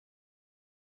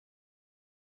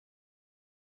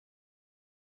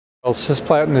Well,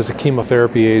 cisplatin is a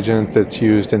chemotherapy agent that's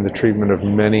used in the treatment of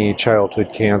many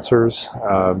childhood cancers.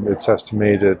 It's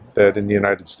estimated that in the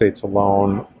United States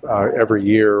alone, every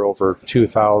year over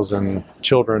 2,000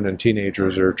 children and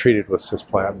teenagers are treated with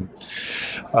cisplatin.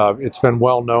 It's been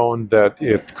well known that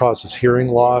it causes hearing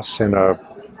loss in a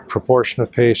proportion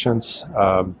of patients.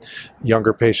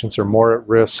 Younger patients are more at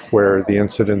risk, where the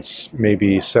incidence may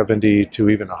be 70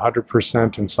 to even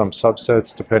 100% in some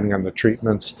subsets, depending on the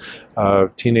treatments.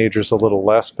 Teenagers a little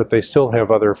less, but they still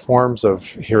have other forms of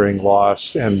hearing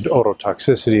loss and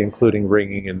ototoxicity, including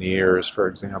ringing in the ears, for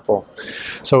example.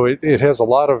 So it has a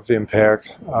lot of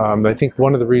impact. I think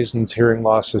one of the reasons hearing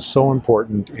loss is so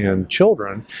important in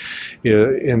children,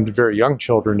 in very young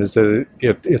children, is that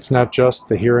it's not just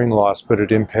the hearing loss, but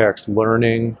it impacts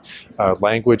learning,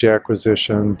 language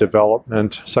acquisition,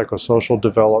 development, psychosocial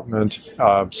development,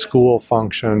 school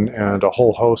function, and a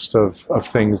whole host of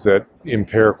things that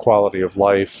impair quality of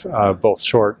life, both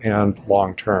short and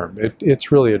long term.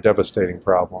 It's really a devastating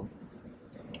problem.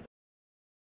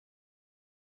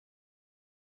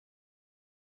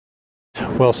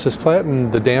 Well,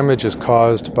 cisplatin, the damage is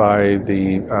caused by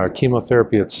the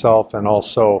chemotherapy itself, and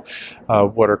also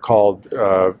what are called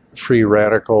free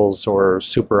radicals or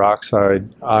superoxide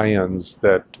ions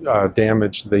that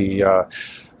damage the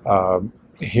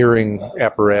hearing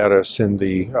apparatus in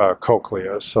the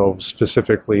cochlea. So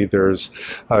specifically, there's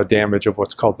damage of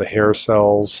what's called the hair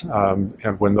cells,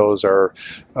 and when those are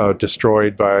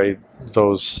destroyed by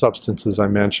those substances I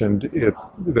mentioned,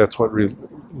 that's what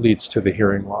leads to the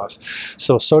hearing loss.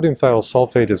 So sodium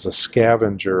thiosulfate is a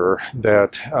scavenger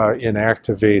that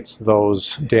inactivates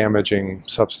those damaging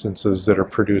substances that are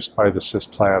produced by the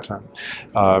cisplatin.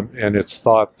 And it's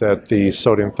thought that the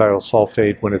sodium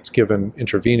thiosulfate, when it's given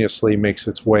intravenously, makes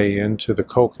its way into the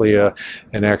cochlea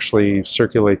and actually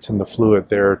circulates in the fluid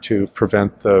there to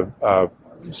prevent the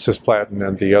cisplatin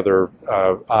and the other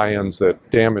ions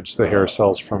that damage the hair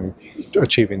cells from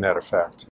achieving that effect.